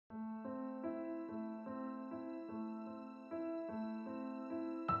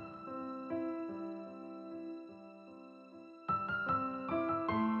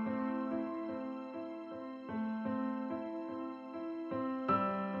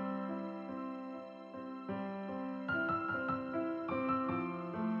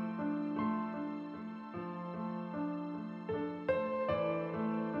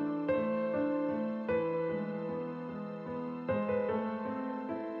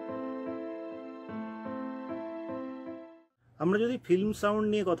আমরা যদি film sound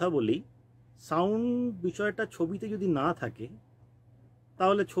নিয়ে কথা বলি, সাউন্ড বিষয়টা ছবিতে যদি না থাকে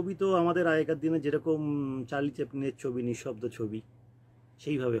তাহলে ছবি তো আমাদের আগেকার দিনে যেরকম চার্লি চ্যাপলিনের ছবি, নিঃশব্দ ছবি,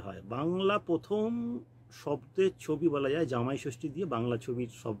 সেইভাবে হয়। বাংলা প্রথম শব্দের ছবি বলা যায় জামাই ষষ্ঠী দিয়ে বাংলা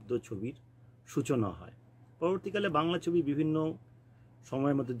ছবির শব্দ ছবির সূচনা হয়। পরবর্তীকালে বাংলা ছবি বিভিন্ন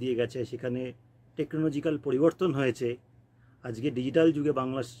সময়ের মধ্যে দিয়ে গেছে, সেখানে টেকনোলজিক্যাল পরিবর্তন হয়েছে। আজকে ডিজিটাল যুগে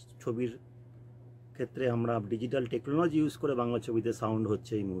বাংলা ছবির ক্ষেত্রে আমরা ডিজিটাল টেকনোলজি ইউজ করে বাংলা ছবিতে সাউন্ড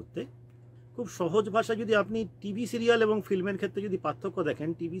হচ্ছে এই মুহূর্তে। খুব সহজ ভাষা যদি আপনি টিভি সিরিয়াল এবং ফিল্মের ক্ষেত্রে যদি পার্থক্য দেখেন,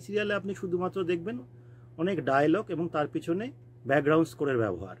 টিভি সিরিয়ালে আপনি শুধুমাত্র দেখবেন অনেক ডায়লগ এবং তার পিছনে ব্যাকগ্রাউন্ড স্কোরের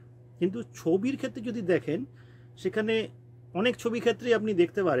ব্যবহার। কিন্তু ছবির ক্ষেত্রে যদি দেখেন, সেখানে অনেক ছবি ক্ষেত্রেই আপনি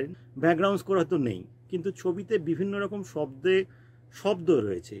দেখতে পারেন ব্যাকগ্রাউন্ড স্কোর হয়তো নেই, কিন্তু ছবিতে বিভিন্ন রকম শব্দ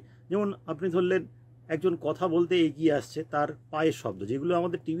রয়েছে। যেমন আপনি ধরলেন একজন কথা বলতে এগিয়ে আসছে, তার পায়ের শব্দ, যেগুলো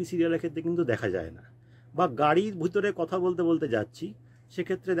আমাদের টিভি সিরিয়ালের ক্ষেত্রে কিন্তু দেখা যায় না। বা গাড়ির ভিতরে কথা বলতে বলতে যাচ্ছি,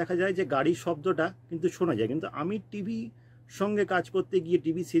 সেক্ষেত্রে দেখা যায় যে গাড়ির শব্দটা কিন্তু শোনা যায়। কিন্তু আমি টিভি সঙ্গে কাজ করতে গিয়ে,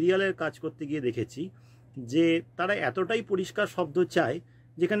 টিভি সিরিয়ালের কাজ করতে গিয়ে দেখেছি যে তারা এতটাই পরিষ্কার শব্দ চায়,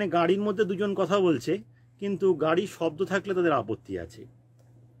 যেখানে গাড়ির মধ্যে দুজন কথা বলছে কিন্তু গাড়ির শব্দ থাকলে তাদের আপত্তি আছে।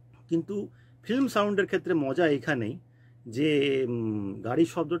 কিন্তু ফিল্ম সাউন্ডের ক্ষেত্রে মজা এখানেই যে গাড়ির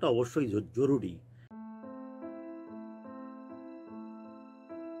শব্দটা অবশ্যই জরুরি।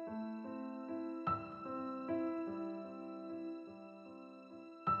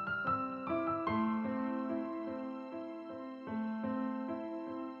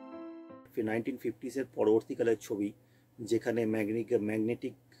 নাইনটিন ফিফটিসের পরবর্তীকালের ছবি, যেখানে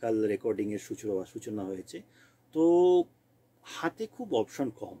ম্যাগনেটিক্যাল রেকর্ডিংয়ের সূচনা হয়েছে, তো হাতে খুব অপশন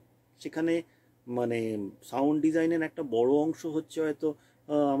কম। সেখানে মানে সাউন্ড ডিজাইনের একটা বড় অংশ হচ্ছে হয়তো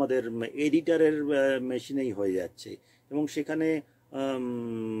আমাদের এডিটারের মেশিনেই হয়ে যাচ্ছে, এবং সেখানে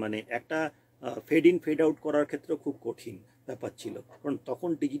মানে একটা ফেড ইন ফেড আউট করার ক্ষেত্রে খুব কঠিন ব্যাপার ছিল, কারণ তখন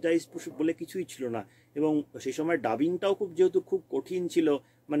ডিজিটাইজ বলে কিছুই ছিল না। এবং সেই সময় ডাবিংটাও যেহেতু খুব কঠিন ছিল,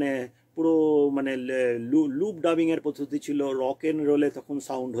 মানে পুরো মানে লুপ ডাবিংয়ের পদ্ধতি ছিল, রক এন্ড রোলে তখন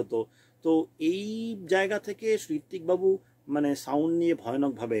সাউন্ড হতো। তো এই জায়গা থেকে ঋত্বিকবাবু মানে সাউন্ড নিয়ে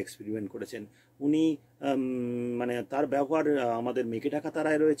ভয়ানকভাবে এক্সপেরিমেন্ট করেছেন। উনি মানে তার ব্যবহার আমাদের মেঘে ঢাকা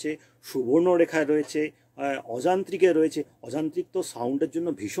তারায় রয়েছে, সুবর্ণরেখায় রয়েছে, অযান্ত্রিকে রয়েছে। অযান্ত্রিক তো সাউন্ডের জন্য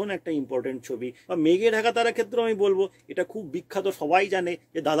ভীষণ একটা ইম্পর্টেন্ট ছবি। বা মেঘে ঢাকা তারার ক্ষেত্রে আমি বলবো এটা খুব বিখ্যাত, সবাই জানে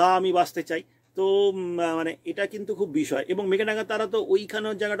যে দাদা আমি বাঁচতে চাই। তো মানে এটা কিন্তু খুব বিষয়। এবং মেঘে ঢাকা তারা তো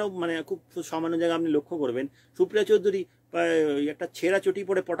ওইখানের জায়গাটাও মানে খুব সামান্য জায়গা আপনি লক্ষ্য করবেন, সুপ্রিয়া চৌধুরী একটা ছেঁড়া চটি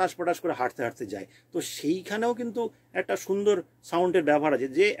পরে পটাশ পটাশ করে হাঁটতে হাঁটতে যায়। তো সেইখানেও কিন্তু একটা সুন্দর সাউন্ডের ব্যবহার আছে,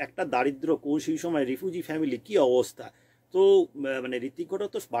 যে একটা দারিদ্র সেই সময় রিফিউজি ফ্যামিলি কি অবস্থা। তো মানে ঋত্বিক ঘটক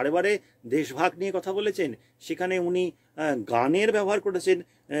তো বারে বারে দেশভাগ নিয়ে কথা বলেছেন, সেখানে উনি গানের ব্যবহার করেছেন,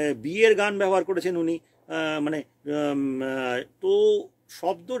 বিয়ের গান ব্যবহার করেছেন উনি, মানে তো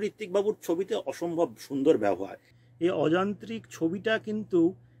শব্দ ঋত্বিকবাবুর ছবিতে অসম্ভব সুন্দর ব্যবহার। এই অযান্ত্রিক ছবিটা কিন্তু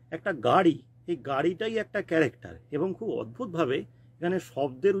একটা গাড়ি, এই গাড়িটাই একটা ক্যারেক্টার, এবং খুব অদ্ভুতভাবে এখানে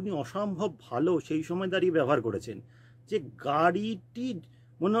শব্দের উনি অসম্ভব ভালো সেই সময় দাঁড়িয়ে ব্যবহার করেছেন। যে গাড়িটি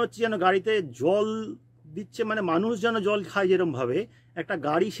মনে হচ্ছে যেন গাড়িতে জল দিচ্ছে, মানে মানুষ যেন জল খায় যেরমভাবে একটা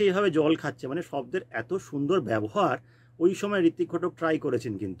গাড়ি সেইভাবে জল খাচ্ছে। মানে শব্দের এত সুন্দর ব্যবহার ওই সময় ঋত্বিক ঘটক ট্রাই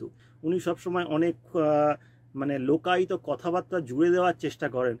করেছেন। কিন্তু উনি সবসময় অনেক মানে লোকায়িত কথাবার্তা জুড়ে দেওয়ার চেষ্টা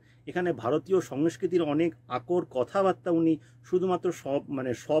করেন। এখানে ভারতীয় সংস্কৃতির অনেক আকর কথাবার্তা উনি শুধুমাত্র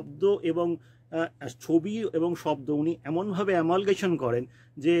মানে শব্দ এবং ছবি এবং শব্দ উনি এমনভাবে অ্যামালগেশন করেন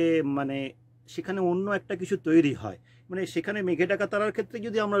যে মানে সেখানে অন্য একটা কিছু তৈরি হয়। মানে সেখানে মেঘে ঢাকা তারার ক্ষেত্রে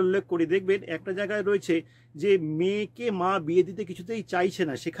যদি আমরা উল্লেখ করি, দেখবেন একটা জায়গায় রয়েছে যে মেয়েকে মা বিয়ে দিতে কিছুতেই চাইছে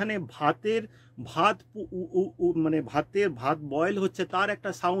না, সেখানে ভাত বয়েল হচ্ছে, তার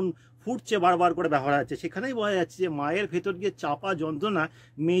একটা সাউন্ড ফুটছে বারবার করে ব্যবহার আছে। সেখানেই বোঝা যাচ্ছে যে মায়ের ভেতর গিয়ে চাপা যন্ত্রণা,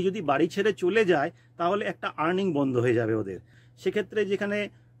 মেয়ে যদি বাড়ি ছেড়ে চলে যায় তাহলে একটা আর্নিং বন্ধ হয়ে যাবে ওদের। সেক্ষেত্রে যেখানে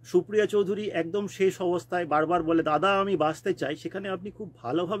সুপ্রিয়া চৌধুরী একদম শেষ অবস্থায় বারবার বলে দাদা আমি বাঁচতে চাই, সেখানে আপনি খুব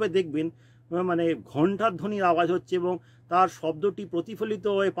ভালোভাবে দেখবেন মানে ঘণ্টার ধ্বনির আওয়াজ হচ্ছে এবং তার শব্দটি প্রতিফলিত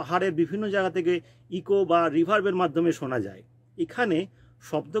হয়ে পাহাড়ের বিভিন্ন জায়গা থেকে ইকো বা রিভার্বের মাধ্যমে শোনা যায়। এখানে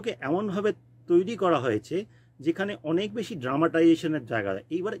শব্দকে এমনভাবে তৈরি করা হয়েছে যেখানে অনেক বেশি ড্রামাটাইজেশনের জায়গা।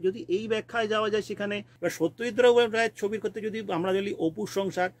 এইবার যদি এই ব্যাখ্যায় যাওয়া যায়, সেখানে সত্যজিৎ রায়ের ছবির ক্ষেত্রে যদি আমরা বলি অপুর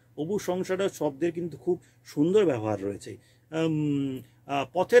সংসারের শব্দের কিন্তু খুব সুন্দর ব্যবহার রয়েছে।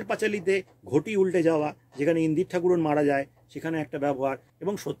 পথের পাঁচালীতে ঘটি উল্টে যাওয়া, যেখানে ইন্দির ঠাকুরন মারা যায়, সেখানে একটা ব্যবহার।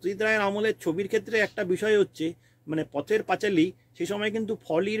 এবং সত্যজিৎ রায়ের আমলের ছবির ক্ষেত্রে একটা বিষয় হচ্ছে মানে পথের পাঁচালী, সেই সময় কিন্তু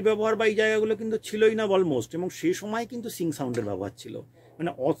ফলির ব্যবহার বা এই জায়গাগুলো কিন্তু ছিলই না অলমোস্ট, এবং সেই সময় কিন্তু সিং সাউন্ডের ব্যবহার ছিল।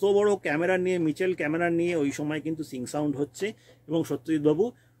 মানে অত বড় ক্যামেরা নিয়ে, মিচেল ক্যামেরা নিয়ে ওই সময় কিন্তু সিং সাউন্ড হচ্ছে, এবং সত্যজিৎবাবু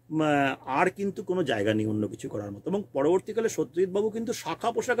আর কিন্তু কোনো জায়গা নেই অন্য কিছু করার মতো। এবং পরবর্তীকালে সত্যজিৎ বাবু কিন্তু শাখা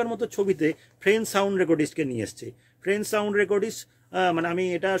পোশাকের মতো ছবিতে ফ্রেঞ্চ সাউন্ড রেকর্ডিস্টকে নিয়ে এসছে। ফ্রেঞ্চ সাউন্ড রেকর্ডিস্ট মানে আমি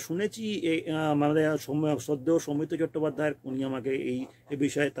এটা শুনেছি, মানে সদ্য সৌমিত্র চট্টোপাধ্যায়ের উনি আমাকে এই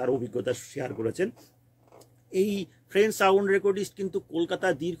বিষয়ে তার অভিজ্ঞতা শেয়ার করেছেন। এই ফ্রেঞ্চ সাউন্ড রেকর্ডিস্ট কিন্তু কলকাতা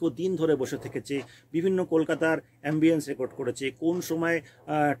দীর্ঘদিন ধরে বসে থেকেছে, বিভিন্ন কলকাতার অ্যাম্বিয়েন্স রেকর্ড করেছে, কোন সময়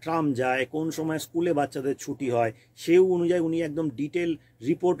ট্রাম যায়, কোন সময় স্কুলে বাচ্চাদের ছুটি হয়, সেই অনুযায়ী উনি একদম ডিটেল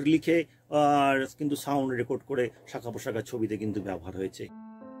রিপোর্ট লিখে কিন্তু সাউন্ড রেকর্ড করে শাখা পোশাকের ছবিতে কিন্তু ব্যবহার হয়েছে।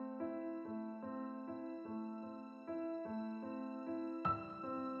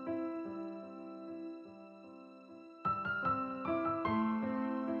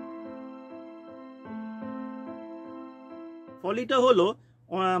 ফলিটা হলো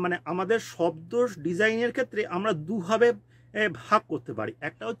মানে আমাদের শব্দ ডিজাইনের ক্ষেত্রে আমরা দুভাবে ভাগ করতে পারি।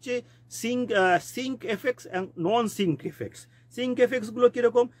 একটা হচ্ছে সিঙ্ক এফেক্টস এবং নন সিঙ্ক এফেক্টস। সিঙ্ক এফেক্টসগুলো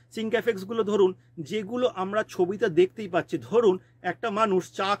কীরকম? সিঙ্ক এফেক্টসগুলো ধরুন যেগুলো আমরা ছবিতে দেখতেই পাচ্ছি, ধরুন একটা মানুষ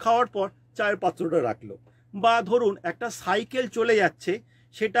চা খাওয়ার পর চায়ের পাত্রটা রাখলো, বা ধরুন একটা সাইকেল চলে যাচ্ছে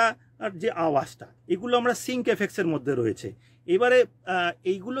সেটা যে আওয়াজটা, এগুলো আমরা সিঙ্ক এফেক্টসের মধ্যে রয়েছে। এবারে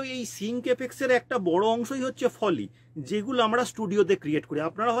এইগুলো এই সিঙ্ক এফেক্টসের একটা বড় অংশই হচ্ছে ফলি, যেগুলো আমরা স্টুডিওতে ক্রিয়েট করি।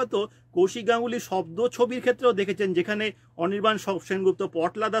 আপনারা হয়তো কৌশিক গাঙ্গুলির শব্দ ছবির ক্ষেত্রেও দেখেছেন, যেখানে অনির্বাণ সেনগুপ্ত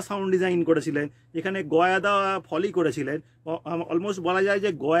পটলাদা সাউন্ড ডিজাইন করেছিলেন, যেখানে গয়াদা ফলি করেছিলেন। অলমোস্ট বলা যায়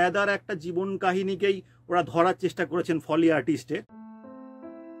যে গয়াদার একটা জীবন কাহিনীকেই ওরা ধরার চেষ্টা করেছেন ফলি আর্টিস্টে।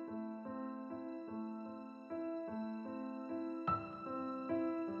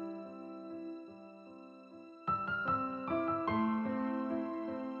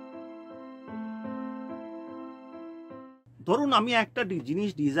 ধরুন আমি একটা জিনিস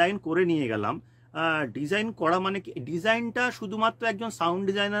ডিজাইন করে নিয়ে গেলাম, ডিজাইন করা মানে কি, ডিজাইনটা শুধুমাত্র একজন সাউন্ড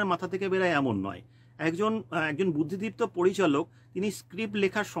ডিজাইনার মাথা থেকে বেরোয় এমন নয়। একজন বুদ্ধিদীপ্ত পরিচালক তিনি স্ক্রিপ্ট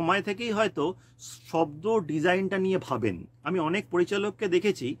লেখার সময় থেকেই হয়তো শব্দ ডিজাইনটা নিয়ে ভাবেন। আমি অনেক পরিচালককে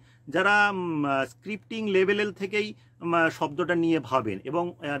দেখেছি যারা স্ক্রিপ্টিং লেভেল থেকেই শব্দটা নিয়ে ভাবেন, এবং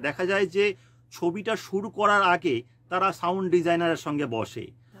দেখা যায় যে ছবিটা শুরু করার আগে তারা সাউন্ড ডিজাইনারের সঙ্গে বসে।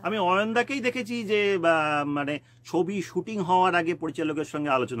 আমি অয়নদাকেই দেখেছি যে মানে ছবি শুটিং হওয়ার আগে পরিচালকের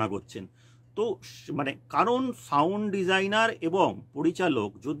সঙ্গে আলোচনা করছেন। তো মানে কারণ সাউন্ড ডিজাইনার এবং পরিচালক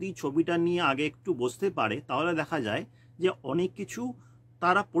যদি ছবিটা নিয়ে আগে একটু বসতে পারে, তাহলে দেখা যায় যে অনেক কিছু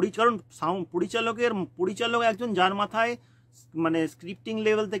তারা কারণ পরিচালক একজন যার মাথায় মানে স্ক্রিপ্টিং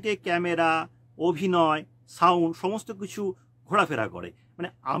লেভেল থেকে ক্যামেরা, অভিনয়, সাউন্ড সমস্ত কিছু ঘোরাফেরা করে। মানে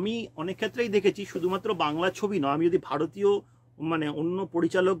আমি অনেক ক্ষেত্রেই দেখেছি, শুধুমাত্র বাংলা ছবি নয়, আমি যদি ভারতীয় মানে অন্য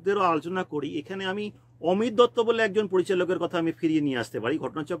পরিচালকদেরও আলোচনা করি, এখানে আমি অমিত দত্ত বলে একজন পরিচালকের কথা আমি ফিরিয়ে নিয়ে আসতে পারি।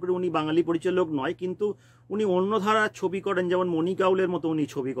 ঘটনাচক্রে উনি বাঙালি পরিচালক নয়, কিন্তু উনি অন্য ধারার ছবি করেন, যেমন মণি কাউলের মতো উনি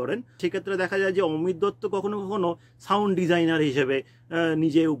ছবি করেন। সেক্ষেত্রে দেখা যায় যে অমিত দত্ত কখনো কখনো সাউন্ড ডিজাইনার হিসেবে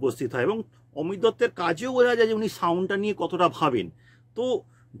নিজে উপস্থিত হয়, এবং অমিত দত্তের কাজেও বোঝা যায় যে উনি সাউন্ডটা নিয়ে কতটা ভাবেন। তো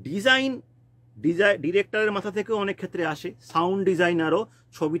ডিরেক্টরের মাথা থেকেও অনেক ক্ষেত্রে আসে, সাউন্ড ডিজাইনারও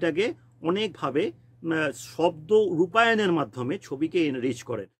ছবিটাকে অনেকভাবে শব্দ রূপায়ণের মাধ্যমে ছবিকে এনরিচ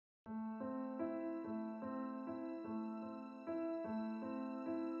করেন।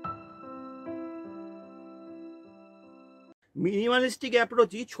 মিনিমালিস্টিক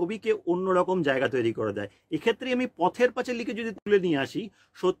অ্যাপ্রোচই ছবিকে অন্যরকম জায়গা তৈরি করে দেয়। এক্ষেত্রে আমি পথের পাঁচালীকে যদি তুলে নিয়ে আসি,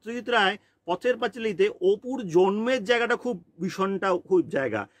 সত্যজিৎ রায় পথের পাঁচালীতে অপুর জন্মের জায়গাটা খুব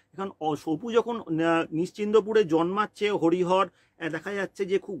জায়গা। এখন অপু যখন নিশ্চিন্দপুরে জন্মাচ্ছে, হরিহর দেখা যাচ্ছে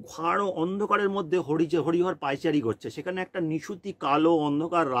যে খুব ঘাড় অন্ধকারের মধ্যে হরিহর পায়চারি করছে, সেখানে একটা নিশুতি কালো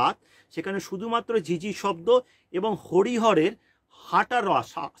অন্ধকার রাত, সেখানে শুধুমাত্র ঝিঝি শব্দ এবং হরিহরের হাঁটার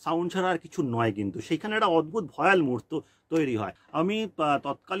সাউন্ড ছাড়া আর কিছু নয়, কিন্তু সেখানে একটা অদ্ভুত ভয়াল মুহূর্ত তৈরি হয়। আমি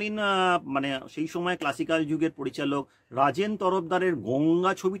তৎকালীন মানে সেই সময় ক্লাসিক্যাল যুগের পরিচালক রাজেন তরফদারের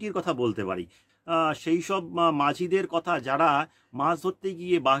গঙ্গা ছবিটির কথা বলতে পারি। সেই সব মাঝিদের কথা যারা মাছ ধরতে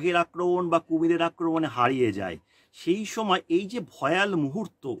গিয়ে বাঘের আক্রমণ বা কুমিরের আক্রমণে হারিয়ে যায়, সেই সময় এই যে ভয়াল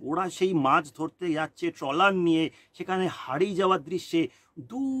মুহূর্ত, ওরা সেই মাছ ধরতে যাচ্ছে ট্রলার নিয়ে, সেখানে হারিয়ে যাওয়ার দৃশ্যে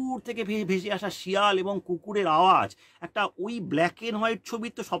দূর থেকে ভেসে আসা শিয়াল এবং কুকুরের আওয়াজ, একটা ওই ব্ল্যাক অ্যান্ড হোয়াইট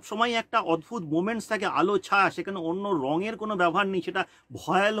ছবির তো সবসময় একটা অদ্ভুত মোমেন্টস থাকে, আলো ছায়া, সেখানে অন্য রঙের কোনো ব্যবহার নেই, সেটা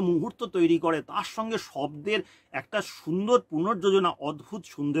ভয়াল মুহূর্ত তৈরি করে। তার সঙ্গে শব্দের একটা সুন্দর পুনর্যোজনা, অদ্ভুত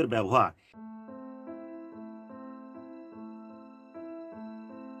সুন্দর ব্যবহার।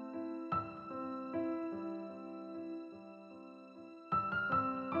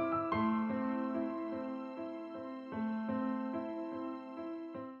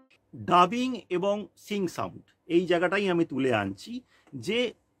 ডাবিং এবং সিং সাউন্ড এই জায়গাটাই আমি তুলে আনছি, যে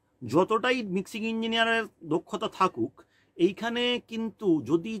যতটাই মিক্সিং ইঞ্জিনিয়ারের দক্ষতা থাকুক, এইখানে কিন্তু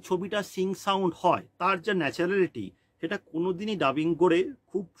যদি ছবিটা সিং সাউন্ড হয়, তার যে ন্যাচারালিটি সেটা কোনোদিনই ডাবিং করে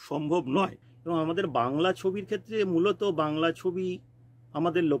খুব সম্ভব নয়। এবং আমাদের বাংলা ছবির ক্ষেত্রে মূলত বাংলা ছবি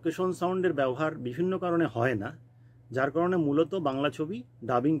আমাদের লোকেশন সাউন্ডের ব্যবহার বিভিন্ন কারণে হয় না, যার কারণে মূলত বাংলা ছবি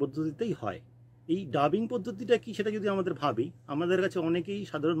ডাবিং পদ্ধতিতেই হয়। এই ডাবিং পদ্ধতিটা কি সেটা যদি আমাদের ভাবি, আমাদের কাছে অনেকেই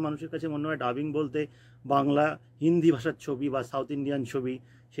সাধারণ মানুষের কাছে মনে হয় ডাবিং বলতে বাংলা হিন্দি ভাষার ছবি বা সাউথ ইন্ডিয়ান ছবি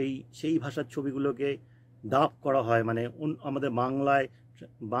সেই ভাষার ছবিগুলোকে ডাব করা হয়, মানে আমাদের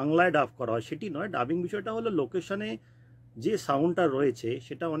বাংলায় ডাব করা হয়। সেটি নয়, ডাবিং বিষয়টা হলো লোকেশনে যে সাউন্ডটা রয়েছে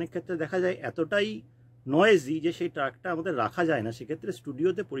সেটা অনেক ক্ষেত্রে দেখা যায় এতটাই নয়েজি যে সেই ট্র্যাকটা আমাদের রাখা যায় না। সেক্ষেত্রে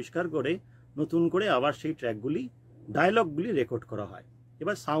স্টুডিওতে পরিষ্কার করে নতুন করে আবার সেই ট্র্যাকগুলি ডায়লগগুলি রেকর্ড করা হয়।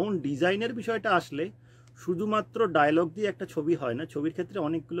 এবার সাউন্ড ডিজাইনের বিষয়টা আসলে শুধুমাত্র ডায়লগ দিয়ে একটা ছবি হয় না, ছবির ক্ষেত্রে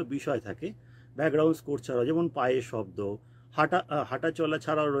অনেকগুলো বিষয় থাকে ব্যাকগ্রাউন্ড স্কোর ছাড়াও, যেমন পায়ের শব্দ, হাঁটা চলা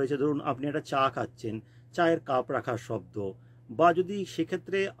ছাড়াও রয়েছে, ধরুন আপনি একটা চা খাচ্ছেন, চায়ের কাপ রাখার শব্দ, বা যদি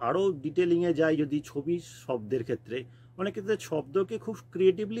সেক্ষেত্রে আরও ডিটেলিংয়ে যায়, যদি ছবির শব্দের ক্ষেত্রে অনেক ক্ষেত্রে শব্দকে খুব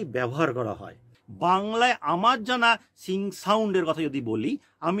ক্রিয়েটিভলি ব্যবহার করা হয়। বাংলায় আমার জানা সিং সাউন্ডের কথা যদি বলি,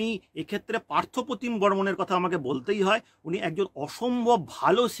 আমি এক্ষেত্রে পার্থপ্রতিম বর্মনের কথা আমাকে বলতেই হয়। উনি একজন অসম্ভব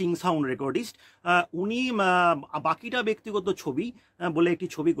ভালো সিং সাউন্ড রেকর্ডিস্ট। উনি বাকিটা ব্যক্তিগত ছবি বলে একটি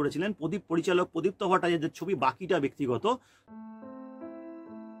ছবি করেছিলেন, পরিচালক প্রদীপ্ত ভট্টাচার্যের ছবি বাকিটা ব্যক্তিগত।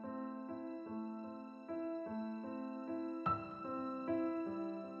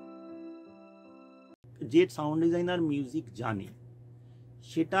 যে সাউন্ড ডিজাইনার মিউজিক জানে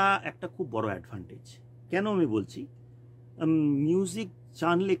সেটা একটা খুব বড় অ্যাডভান্টেজ। কেন আমি বলছি, মিউজিক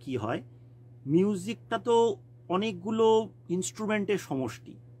জানলে কি হয়, মিউজিকটা তো অনেকগুলো ইনস্ট্রুমেন্টের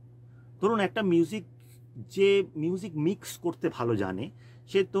সমষ্টি। ধরুন একটা যে মিউজিক মিক্স করতে ভালো জানে,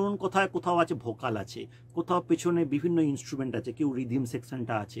 সে ধরুন কোথাও আছে ভোকাল আছে, কোথাও পেছনে বিভিন্ন ইনস্ট্রুমেন্ট আছে, কেউ রিদিম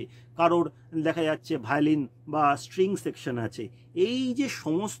সেকশনটা আছে, কারোর দেখা যাচ্ছে ভায়োলিন বা স্ট্রিং সেকশন আছে। এই যে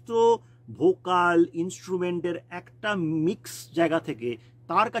সমস্ত ভোকাল ইনস্ট্রুমেন্টের একটা মিক্স জায়গা থেকে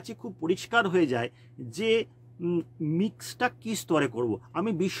তার কাছে খুব পরিষ্কার হয়ে যায় যে মিক্সটা কী স্তরে করব। আমি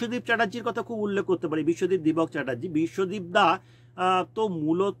বিশ্বদীপ চ্যাটার্জির কথা খুব উল্লেখ করতে পারি, বিশ্বদীপ চ্যাটার্জি। বিশ্বদীপ দা তো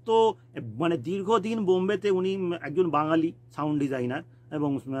মূলত মানে দীর্ঘদিন বোম্বেতে উনি একজন বাঙালি সাউন্ড ডিজাইনার,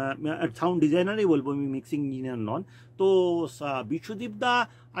 এবং সাউন্ড ডিজাইনারই বলবো, আমি মিক্সিং ইঞ্জিনিয়ার নন। তো বিশ্বদীপ দা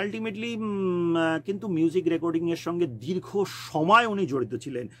আলটিমেটলি কিন্তু মিউজিক রেকর্ডিংয়ের সঙ্গে দীর্ঘ সময় উনি জড়িত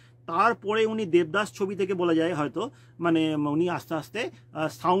ছিলেন। তারপরে উনি দেবদাস ছবি থেকে বলা যায় হয়তো মানে উনি আস্তে আস্তে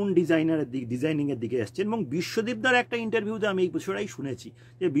সাউন্ড ডিজাইনিংয়ের দিকে এসছেন। এবং বিশ্বদীপদার একটা ইন্টারভিউতে আমি এই বিষয়টাই শুনেছি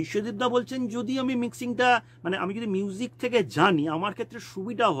যে বিশ্বদীপদা বলছেন, যদি আমি মিক্সিংটা মানে আমি যদি মিউজিক থেকে জানি, আমার ক্ষেত্রে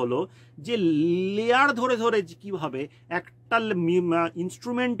সুবিধা হলো যে লেয়ার ধরে ধরে কীভাবে একটা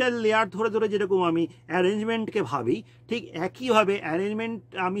ইনস্ট্রুমেন্টাল লেয়ার ধরে ধরে যেরকম আমি অ্যারেঞ্জমেন্টকে ভাবি, ঠিক একইভাবে অ্যারেঞ্জমেন্ট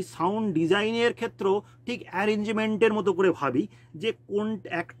আমি সাউন্ড ডিজাইনের ক্ষেত্রেও ঠিক অ্যারেঞ্জমেন্টের মতো করে ভাবি, যে কোন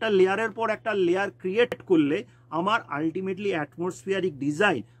একটা লেয়ারের পর একটা লেয়ার ক্রিয়েট করলে আমার আলটিমেটলি অ্যাটমসফিয়ারিক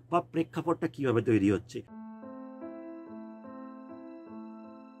ডিজাইন বা প্রেক্ষাপটটা কিভাবে তৈরি হচ্ছে।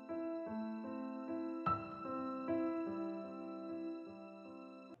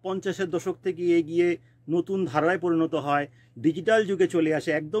 50-এর দশক থেকে এগিয়ে নতুন ধারায় পরিণত হয়, ডিজিটাল যুগে চলে আসে।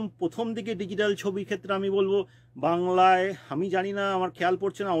 একদম প্রথম দিকে ডিজিটাল ছবির ক্ষেত্রে আমি বলবো বাংলায়, আমি জানি না, আমার খেয়াল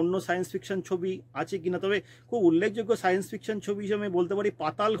পড়ছে না অন্য সায়েন্স ফিকশন ছবি আছে কিনা, তবে খুব উল্লেখযোগ্য সায়েন্স ফিকশন ছবি হিসেবে বলতে পারি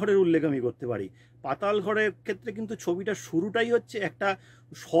পাতাল ঘরের উল্লেখ আমি করতে পারি। পাতাল ঘরের ক্ষেত্রে কিন্তু ছবিটা শুরুটাই হচ্ছে একটা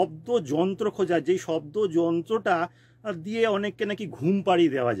শব্দ যন্ত্র খোঁজা, যেই শব্দ যন্ত্রটা দিয়ে অনেককে নাকি ঘুম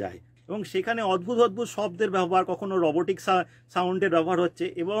পাড়িয়ে দেওয়া যায়, এবং সেখানে অদ্ভুত অদ্ভুত শব্দের ব্যবহার, কখনো রবোটিক সাউন্ডের ব্যবহার হচ্ছে।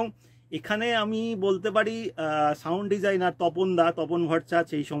 এবং এখানে আমি বলতে পারি সাউন্ড ডিজাইনার তপন ভট্টাচার্য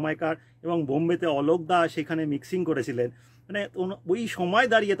সেই সময়কার, এবং বোম্বেতে অলোক দা সেখানে মিক্সিং করেছিলেন। মানে ওই সময়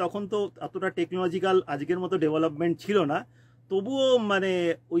দাঁড়িয়ে, তখন তো এতটা টেকনোলজিক্যাল আজকের মতো ডেভেলপমেন্ট ছিল না, তবুও মানে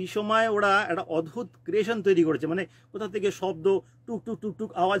ওই সময় ওরা একটা অদ্ভুত ক্রিয়েশন তৈরি করেছে। মানে কোথা থেকে শব্দ টুক টুক টুক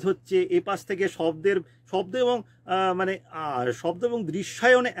টুক আওয়াজ হচ্ছে, এ পাশ থেকে শব্দ এবং মানে শব্দ এবং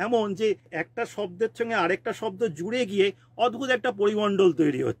দৃশ্যায়ন এমন যে একটা শব্দের সঙ্গে আরেকটা শব্দ জুড়ে গিয়ে অদ্ভুত একটা পরিমণ্ডল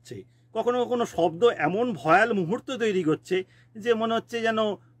তৈরি হচ্ছে। কখনো কখনো শব্দ এমন ভয়াল মুহূর্ত তৈরি করছে যে মনে হচ্ছে যেন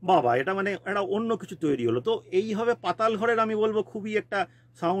বাবা এটা মানে একটা অন্য কিছু তৈরি হলো। তো এইভাবে পাতাল ঘরের আমি বলবো খুবই একটা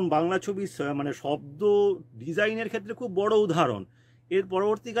সাউন্ড বাংলা ছবি মানে শব্দ ডিজাইনের ক্ষেত্রে খুব বড় উদাহরণ। এর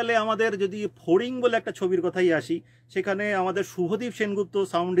পরবর্তীকালে আমাদের যদি ফড়িং বলে একটা ছবির কথাই আসি, সেখানে আমাদের শুভদীপ সেনগুপ্ত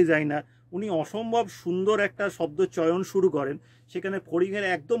সাউন্ড ডিজাইনার, উনি অসম্ভব সুন্দর একটা শব্দ চয়ন শুরু করেন। সেখানে ফড়িংয়ের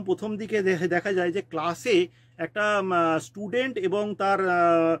একদম প্রথম দিকে দেখা যায় যে ক্লাসে একটা স্টুডেন্ট এবং তার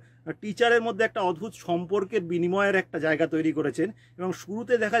টিচারের মধ্যে একটা অদ্ভুত সম্পর্কের বিনিময়ের একটা জায়গা তৈরি করেছেন। এবং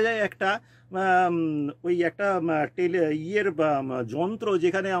শুরুতে দেখা যায় একটা যন্ত্র,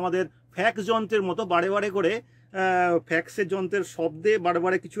 যেখানে আমাদের ফ্যাক্স যন্ত্রের মতো বারে বারে করে ফ্যাক্সের যন্ত্রের শব্দে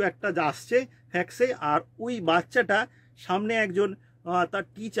বারে কিছু একটা আসছে ফ্যাক্সে, আর ওই বাচ্চাটা সামনে একজন তার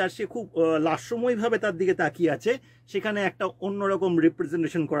টিচার, সে খুব লাস্যময়ভাবে তার দিকে তাকিয়ে আছে, সেখানে একটা অন্যরকম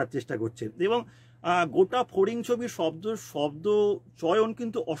রিপ্রেজেন্টেশন করার চেষ্টা করছে। এবং গোটা ফড়িং ছবির শব্দ চয়ন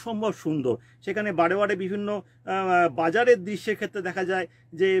কিন্তু অসম্ভব সুন্দর। সেখানে বারে বিভিন্ন বাজারের দৃশ্যের ক্ষেত্রে দেখা যায়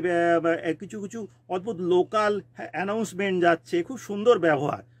যে কিছু অদ্ভুত লোকাল অ্যানাউন্সমেন্ট যাচ্ছে, খুব সুন্দর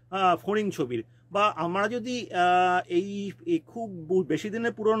ব্যবহার ফড়িং ছবির। বা আমরা যদি এই খুব বেশি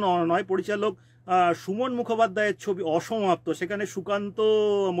দিনের পুরনো নয়, পরিচালক সুমন মুখোপাধ্যায়ের ছবি অসমাপ্ত, সেখানে সুকান্ত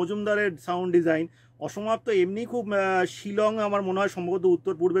মজুমদারের সাউন্ড ডিজাইন অসমাপ্ত, এমনি খুব শিলং, আমার মনে হয় সম্ভবত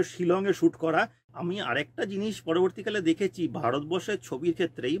উত্তর পূর্বের শিলংয়ে শ্যুট করা। আমি আরেকটা জিনিস পরবর্তীকালে দেখেছি ভারতবর্ষের ছবির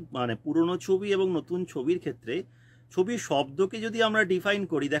ক্ষেত্রেই, মানে পুরনো ছবি এবং নতুন ছবির ক্ষেত্রে, ছবির শব্দকে যদি আমরা ডিফাইন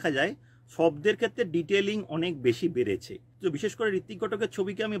করি, দেখা যায় শব্দের ক্ষেত্রে ডিটেলিং অনেক বেশি বেড়েছে। তো বিশেষ করে ঋত্বিক ঘটকের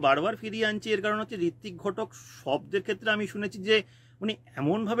ছবিকে আমি বারবার ফিরিয়ে আনছি, এর কারণ হচ্ছে ঋত্বিক ঘটক শব্দের ক্ষেত্রে আমি শুনেছি যে উনি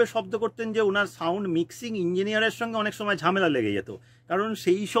এমনভাবে শব্দ করতেন যে ওনার সাউন্ড মিক্সিং ইঞ্জিনিয়ারের সঙ্গে অনেক সময় ঝামেলা লেগে যেত, কারণ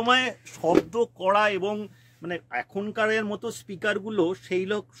সেই সময় শব্দ করা এবং মানে এখনকারের মতো স্পিকারগুলো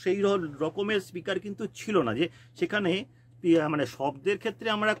সেই রকমের স্পিকার কিন্তু ছিল না, যে সেখানে মানে শব্দের ক্ষেত্রে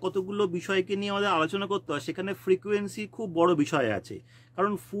আমরা কতগুলো বিষয়কে নিয়ে আমাদের আলোচনা করতে হয়, সেখানে ফ্রিকোয়েন্সি খুব বড় বিষয় আছে।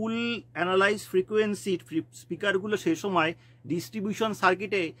 কারণ ফুল অ্যানালাইজ ফ্রিকোয়েন্সি স্পিকারগুলো সেই সময় ডিস্ট্রিবিউশন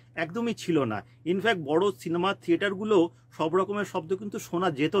সার্কিটে একদমই ছিল না। ইনফ্যাক্ট বড় সিনেমা থিয়েটারগুলো সব রকমের শব্দ কিন্তু শোনা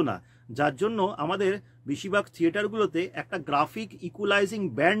যেত না, যার জন্য আমাদের বেশিরভাগ থিয়েটারগুলোতে একটা গ্রাফিক ইকুয়ালাইজিং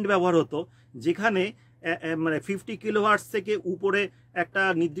ব্যান্ড ব্যবহার হতো, যেখানে মানে 50 কিলোহার্টজ থেকে উপরে একটা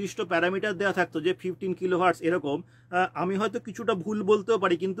নির্দিষ্ট প্যারামিটার দেওয়া থাকতো, যে 15 কিলোহার্টজ এরকম। আমি হয়তো কিছুটা ভুল বলতেও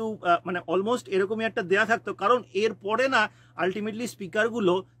পারি, কিন্তু মানে অলমোস্ট এরকমই একটা দেওয়া থাকতো, কারণ এর পরে না আলটিমেটলি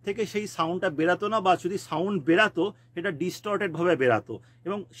স্পিকারগুলো থেকে সেই সাউন্ডটা বেরাতো না, বা যদি সাউন্ড বেরাতো সেটা ডিস্টর্টেডভাবে বেরাতো।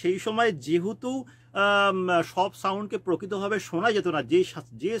 এবং সেই সময় যেহেতু সব সাউন্ডকে প্রকৃতভাবে শোনা যেত না,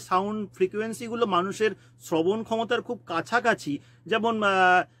 যে সাউন্ড ফ্রিকোয়েন্সিগুলো মানুষের শ্রবণ ক্ষমতার খুব কাছাকাছি, যেমন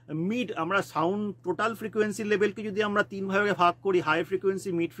আমরা সাউন্ড টোটাল ফ্রিকোয়েন্সি লেভেলকে যদি আমরা 3 ভাগে ভাগ করি, হাই ফ্রিকোয়েন্সি,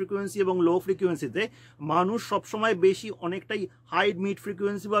 মিড ফ্রিকোয়েন্সি এবং লো ফ্রিকোয়েন্সিতে, মানুষ সবসময় বেশি অনেকটাই হাই মিড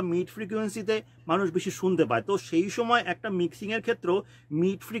ফ্রিকোয়েন্সি বা মিড ফ্রিকোয়েন্সিতে মানুষ বেশি শুনতে পায়। তো সেই সময় একটা মিক্সিংয়ের ক্ষেত্রেও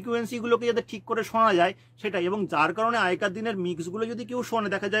মিড ফ্রিকোয়েন্সিগুলোকে যাতে ঠিক করে শোনা যায় সেটাই, এবং যার কারণে আগেকার দিনের মিক্সগুলো যদি কেউ শোনে,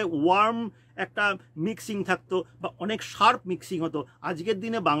 দেখা যায় ওয়ার্ম একটা মিক্সিং থাকতো বা অনেক শার্প মিক্সিং হতো। আজকের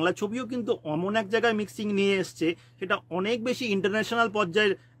দিনে বাংলা ছবিও কিন্তু এমন এক জায়গায় মিক্সিং নিয়ে এসছে, সেটা অনেক বেশি ইন্টারন্যাশনাল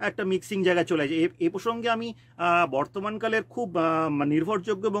পর্যায়ের একটা মিক্সিং জায়গায় চলে যায়। এ প্রসঙ্গে আমি বর্তমানকালের খুব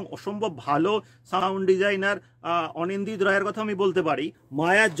নির্ভরযোগ্য এবং অসম্ভব ভালো সাউন্ড ডিজাইনার অনিন্দিত রায়ের কথা আমি বলতে পারি।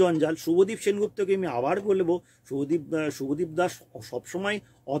 মায়ার জঞ্জাল, শুভদীপ সেনগুপ্তকে আমি আবার বলবো, শুভদীপ দাস সবসময়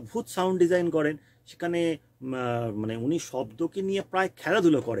অদ্ভুত সাউন্ড ডিজাইন করেন। সেখানে মানে উনি শব্দকে নিয়ে প্রায়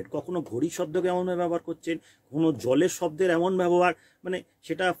খেলাধুলো করেন, কখনো ঘড়ির শব্দকে এমনভাবে ব্যবহার করছেন, কখনো জলের শব্দের এমন ব্যবহার, মানে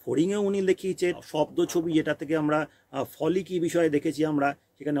সেটা ফড়িংয়েও উনি দেখিয়েছেন। শব্দ ছবি যেটা থেকে আমরা ফলি কি বিষয়ে দেখেছি আমরা,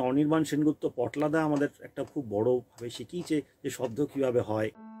 সেখানে অনির্বাণ সেনগুপ্ত পটলাদা আমাদের একটা খুব বড়ভাবে শিখিয়েছে যে শব্দ কিভাবে হয়।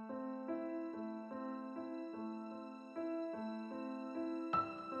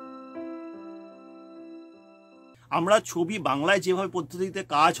 আমরা ছবি বাংলায় যেভাবে পদ্ধতিতে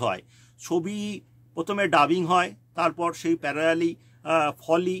কাজ হয়, ছবি প্রথমে ডাবিং হয়, তারপর সেই প্যারালালি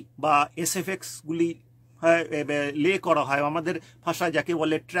ফলি বা এসএফএক্সগুলি লে করা হয়, আমাদের ভাষায় যাকে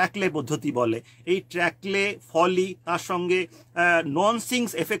বলে ট্র্যাকলে পদ্ধতি বলে। এই ট্র্যাকলে, ফলি, তার সঙ্গে নন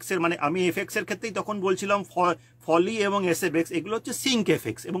সিঙ্কস এফেক্টসের, মানে আমি এফেক্টসের ক্ষেত্রেই তখন বলছিলাম ফলি এবং এসএফএক্স, এগুলো হচ্ছে সিঙ্ক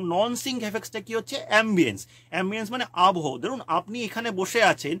এফেক্টস। এবং নন সিঙ্ক এফেক্টসটা কি হচ্ছে অ্যাম্বিয়েন্স মানে আবহ। ধরুন আপনি এখানে বসে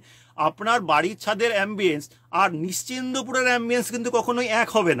আছেন, আপনার বাড়ির ছাদের অ্যাম্বিয়েন্স আর নিশ্চিন্দপুরের অ্যাম্বিয়েন্স কিন্তু কখনোই এক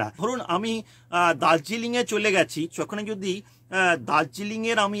হবে না। ধরুন আমি দার্জিলিংয়ে চলে গেছি, সেখানে যদি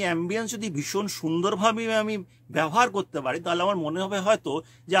দার্জিলিংয়ের আমি অ্যাম্বিয়েন্স যদি ভীষণ সুন্দরভাবে আমি ব্যবহার করতে পারি, তাহলে আমার মনে হবে হয়তো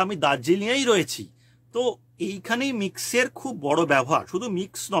যে আমি দার্জিলিংয়েই রয়েছি। তো এইখানেই মিক্সের খুব বড় ব্যবহার। শুধু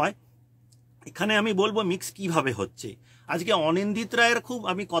মিক্স নয়, এখানে আমি বলবো মিক্স কিভাবে হচ্ছে। আজকে অনিন্দিত রায়ের খুব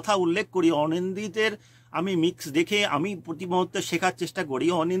আমি কথা উল্লেখ করি, অনিন্দিতের আমি মিক্স দেখে আমি প্রতি মুহূর্তে শেখার চেষ্টা করি।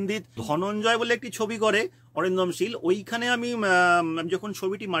 অনিন্দিত ধনঞ্জয় বলে একটি ছবি করে অরিন্দমশীল, ওইখানে আমি যখন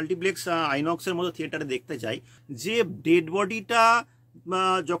ছবিটি মাল্টিপ্লেক্স আইনক্সের মতো থিয়েটারে দেখতে যাই, যে ডেড বডিটা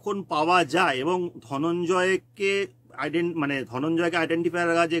যখন পাওয়া যায় এবং ধনঞ্জয়কে আইডেন্টিফাই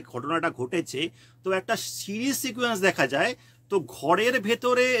করা যে ঘটনাটা ঘটেছে, তো একটা সিরিজ সিকোয়েন্স দেখা যায়। তো ঘরের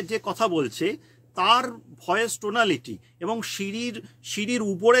ভেতরে যে কথা বলছে তার ভয়েস টোনালিটি এবং সিঁড়ির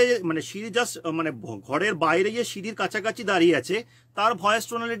উপরে, মানে সিঁড়ি জাস্ট মানে ঘরের বাইরে যে সিঁড়ির কাছাকাছি দাঁড়িয়ে আছে, তার ভয়েস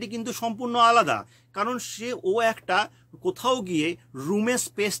টোনালিটি কিন্তু সম্পূর্ণ আলাদা। কারণ ও একটা কোথাও গিয়ে রুমে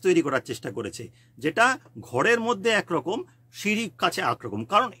স্পেস তৈরি করার চেষ্টা করেছে, যেটা ঘরের মধ্যে একরকম, সিঁড়ির কাছে একরকম,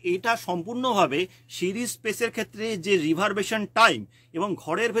 কারণ এটা সম্পূর্ণভাবে সিঁড়ি স্পেসের ক্ষেত্রে যে রিভারবেশন টাইম এবং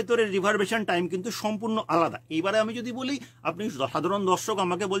ঘরের ভেতরের রিভারবেশন টাইম কিন্তু সম্পূর্ণ আলাদা। এইবারে আমি যদি বলি, আপনি সাধারণ দর্শক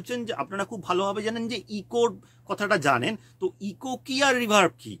আমাকে বলছেন যে আপনারা খুব ভালোভাবে জানেন যে ইকোর কথাটা জানেন, তো ইকো কি আর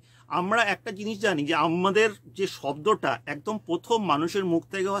রিভার্ব কি? আমরা একটা জিনিস জানি যে আমাদের যে শব্দটা একদম প্রথম মানুষের মুখ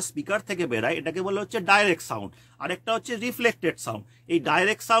থেকে বা স্পিকার থেকে বেরায়, এটাকে বলা হচ্ছে ডাইরেক্ট সাউন্ড, আর একটা হচ্ছে রিফ্লেক্টেড সাউন্ড। এই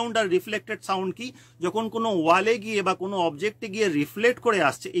ডাইরেক্ট সাউন্ড আর রিফ্লেক্টেড সাউন্ড কি? যখন কোনো ওয়ালে গিয়ে বা কোনো অবজেক্টে গিয়ে রিফ্লেক্ট করে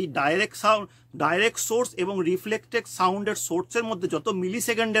আসছে, এই ডাইরেক্ট সাউন্ড, ডাইরেক্ট সোর্স এবং রিফ্লেক্টেড সাউন্ডের সোর্সের মধ্যে যত মিলি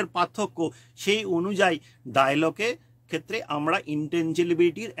সেকেন্ডের পার্থক্য, সেই অনুযায়ী ডায়লগে ক্ষেত্রে আমরা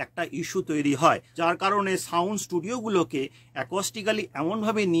ইন্টেলিজিবিলিটির একটা ইস্যু তৈরি হয়, যার কারণে সাউন্ড স্টুডিওগুলোকে অ্যাকোস্টিক্যালি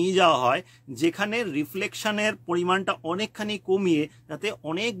এমনভাবে নিয়ে যাওয়া হয় যেখানে রিফ্লেকশনের পরিমাণটা অনেকখানি কমিয়ে যাতে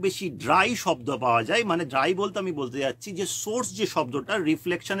অনেক বেশি ড্রাই শব্দ পাওয়া যায়। মানে ড্রাই বলতে আমি বলতে যাচ্ছি যে সোর্স যে শব্দটা,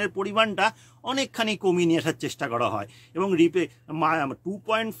 রিফ্লেকশনের পরিমাণটা অনেকখানি কমিয়ে নিয়ে আসার চেষ্টা করা হয়, এবং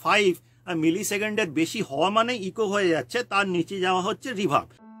 2.5 মিলি সেকেন্ডের বেশি হওয়া মানে ইকো হয়ে যাচ্ছে, তার নিচে যাওয়া হচ্ছে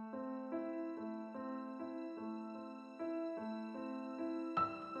রিভার্ব।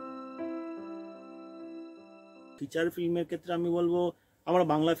 ফিচার ফিল্মের ক্ষেত্রে আমি বলবো আমার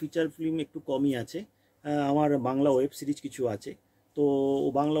বাংলা ফিচার ফিল্ম একটু কমই আছে, আমার বাংলা ওয়েব সিরিজ কিছু আছে। তো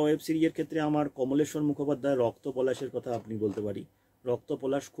বাংলা ওয়েব সিরিজের ক্ষেত্রে আমার কমলেশ্বর মুখোপাধ্যায়ের রক্ত পলাশের কথা আপনি বলতে পারি। রক্ত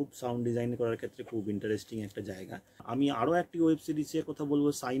পলাশ খুব সাউন্ড ডিজাইন করার ক্ষেত্রে খুব ইন্টারেস্টিং একটা জায়গা। আমি আরও একটি ওয়েব সিরিজের কথা বলবো,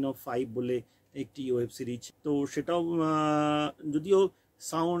 সাইন অফ 5 বলে একটি ওয়েব সিরিজ। তো সেটাও যদিও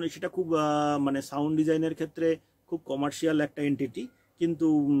সাউন্ড, সেটা খুব মানে সাউন্ড ডিজাইনের ক্ষেত্রে খুব কমার্শিয়াল একটা এন্টিটি, কিন্তু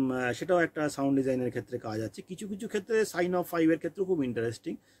সেটাও একটা সাউন্ড ডিজাইনের ক্ষেত্রে কাজ আছে। কিছু কিছু ক্ষেত্রে সাইন অফ 5 এর ক্ষেত্রেও খুব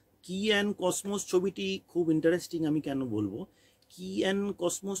ইন্টারেস্টিং। কি অ্যান্ড কসমোস ছবিটি খুব ইন্টারেস্টিং। আমি কেন বলবো, কি অ্যান্ড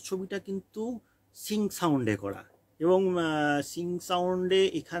কসমোস ছবিটা কিন্তু সিং সাউন্ডে করা, এবং সিং সাউন্ডে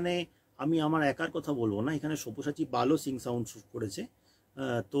এখানে আমি আমার একার কথা বলবো না, এখানে সব্যসাচী পালও সিং সাউন্ড করেছে।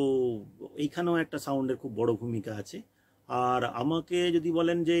 তো এইখানেও একটা সাউন্ডের খুব বড় ভূমিকা আছে। আর আমাকে যদি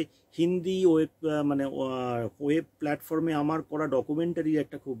বলেন যে হিন্দি ওয়েব মানে ওয়েব প্ল্যাটফর্মে আমার করা ডকুমেন্টারি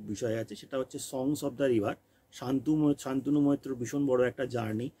একটা খুব বিষয় আছে, সেটা হচ্ছে songs of the river. Shantanu মৈত্রর ভীষণ বড় একটা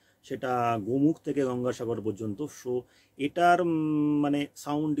জার্নি, সেটা গোমুখ থেকে গঙ্গাসাগর পর্যন্ত। সো এটার মানে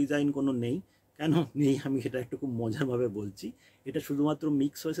সাউন্ড ডিজাইন কোনো নেই। কেন নেই আমি সেটা একটু খুব মজারভাবে বলছি, এটা শুধুমাত্র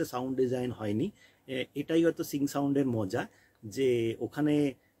মিক্স হয়েছে, সাউন্ড ডিজাইন হয়নি। এটাই হয়তো সিং সাউন্ডের মজা, যে ওখানে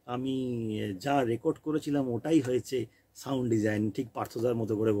আমি যা রেকর্ড করেছিলাম ওটাই হয়েছে সাউন্ড ডিজাইন। ঠিক পার্থদার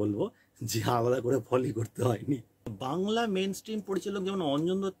মতো করে বলবো যে আলাদা করে ফলি করতে হয়নি। বাংলা মেন স্ট্রিম পরিচালক যেমন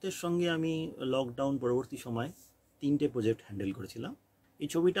অঞ্জন দত্তের সঙ্গে আমি লকডাউন পরবর্তী সময় 3টে প্রজেক্ট হ্যান্ডেল করেছিলাম। এই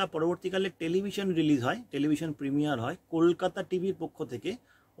ছবিটা পরবর্তীকালে টেলিভিশন রিলিজ হয়, টেলিভিশন প্রিমিয়ার হয় কলকাতা টিভির পক্ষ থেকে।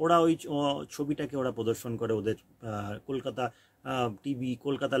 ওরা ওই ছবিটাকে ওরা প্রদর্শন করে, ওদের কলকাতা টিভি,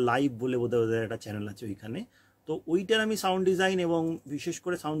 কলকাতা লাইভ বলে ওদের একটা চ্যানেল আছে ওইখানে। তো ওইটার আমি সাউন্ড ডিজাইন এবং বিশেষ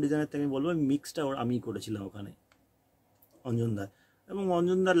করে সাউন্ড ডিজাইনের থেকে আমি বলবো মিক্সটা আমি করেছিলাম ওখানে, অঞ্জনদার। এবং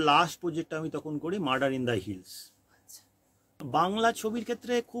অঞ্জনদার লাস্ট প্রজেক্টটা আমি তখন করি murder in the hills. Bangla ছবির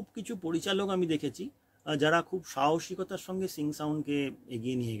ক্ষেত্রে খুব কিছু পরিচালক আমি দেখেছি যারা খুব সাহসিকতার সঙ্গে সিং সাউন্ডকে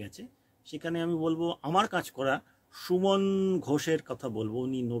এগিয়ে নিয়ে গেছে। সেখানে আমি বলবো আমার কাজ করা সুমন ঘোষের কথা বলবো।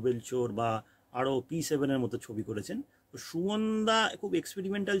 উনি নোবেল চোর বা আরও P7 মতো ছবি করেছেন। তো সুমনদা খুব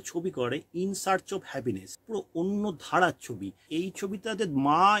এক্সপেরিমেন্টাল ছবি করে, ইন সার্চ অফ হ্যাপিনেস, পুরো অন্য ধারার ছবি। এই ছবিটাতে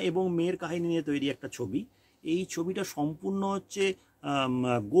মা এবং মেয়ের কাহিনী নিয়ে তৈরি একটা ছবি। এই ছবিটা সম্পূর্ণ হচ্ছে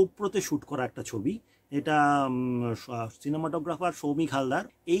গোপ্রোতে শ্যুট করা একটা ছবি। এটা সিনেমাটোগ্রাফার সৌমিক হালদার।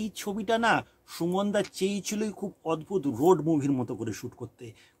 এই ছবিটা না সুমনদা চেয়েছিলই খুব অদ্ভুত রোড মুভির মতো করে শ্যুট করতে।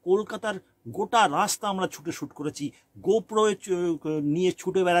 কলকাতার গোটা রাস্তা আমরা ছুটে শ্যুট করেছি, গোপ্রো নিয়ে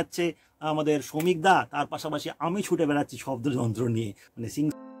ছুটে বেড়াচ্ছে আমাদের সৌমিকদা, তার পাশাপাশি আমি ছুটে বেড়াচ্ছি শব্দযন্ত্র নিয়ে। মানে সিং